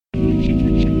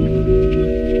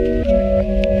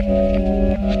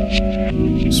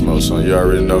smoke some, you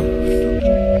already know.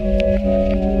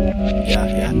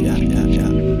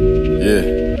 Yeah.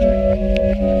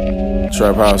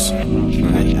 Trap house.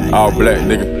 All black,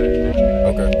 nigga.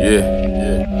 Okay.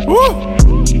 Yeah. Woo!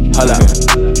 Hold up.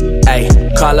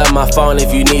 Ayy, call up my phone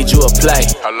if you need you a play.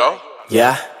 Hello?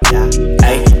 Yeah.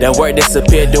 Ayy, that work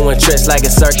disappeared doing tricks like a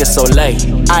circus so late.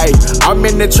 Ayy, I'm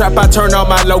in the trap, I turn on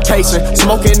my location.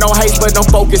 Smoking on haze, but don't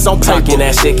focus on paper. Talking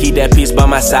that shit, keep that piece by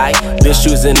my side. Bitch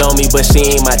choosing on me, but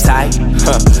she ain't my type.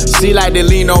 She like to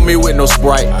lean on me with no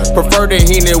Sprite. Prefer the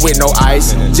Henny with no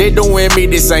ice. J doing me,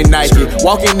 this ain't Nike.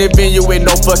 Walk in the venue with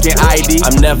no fucking ID.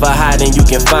 I'm never hiding, you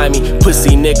can find me.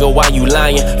 Pussy nigga, why you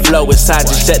lying? Flow is hot,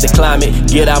 just check the climate.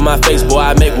 Get out my face, boy,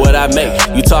 I make what I make.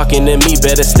 You talking to me,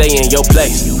 better stay in your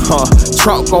place.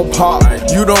 Trunk gon' pop.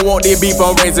 You don't want this beef,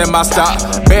 I'm raising my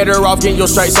stock. Better off getting your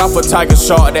stripes off a tiger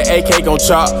shark. The AK gon'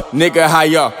 chop, nigga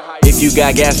high up. If you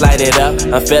got gas, light it up.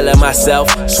 I'm feeling myself,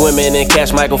 swimming in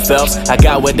cash, Michael Phelps. I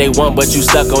got what they want, but you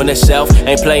stuck on the shelf.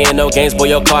 Ain't playing no games, boy,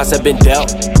 your cards have been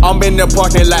dealt. I'm in the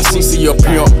parking lot, CC a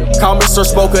pimp. Call me Sir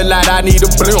Spoken Lot, I need a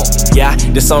blimp. Yeah,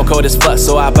 this song cold as fuck,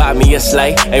 so I bought me a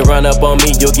sleigh. Ain't run up on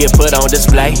me, you'll get put on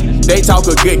display. They talk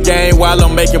a good game while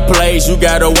I'm making plays. You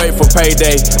gotta wait for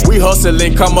payday. We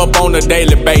hustling, come up on a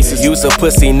daily basis. You's a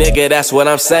pussy nigga, that's what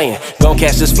I'm saying. Gon'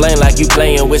 catch this flame like you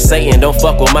playing with Satan. Don't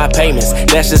fuck with my payments,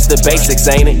 that's just the basics,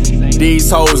 ain't it?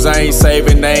 These hoes ain't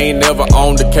saving, they ain't never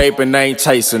on the cape and they ain't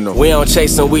chasing them. We don't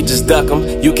chase them, we just duck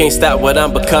them. You can't stop what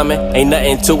I'm becoming. Ain't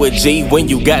nothing to a G when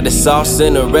you got the sauce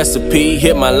and the recipe.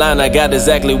 Hit my line, I got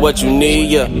exactly what you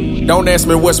need, yeah. Don't ask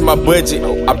me what's my budget.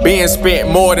 I been spent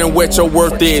more than what your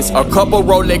worth is. A couple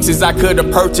Rolexes I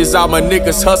could've purchased. All my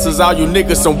niggas hustlers, all you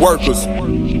niggas some workers.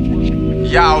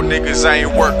 Y'all niggas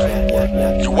ain't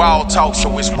working. You all talk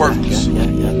so it's worthless.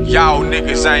 Y'all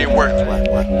niggas ain't working.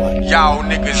 Y'all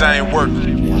niggas ain't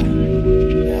working.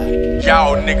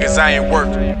 Y'all niggas ain't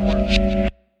working.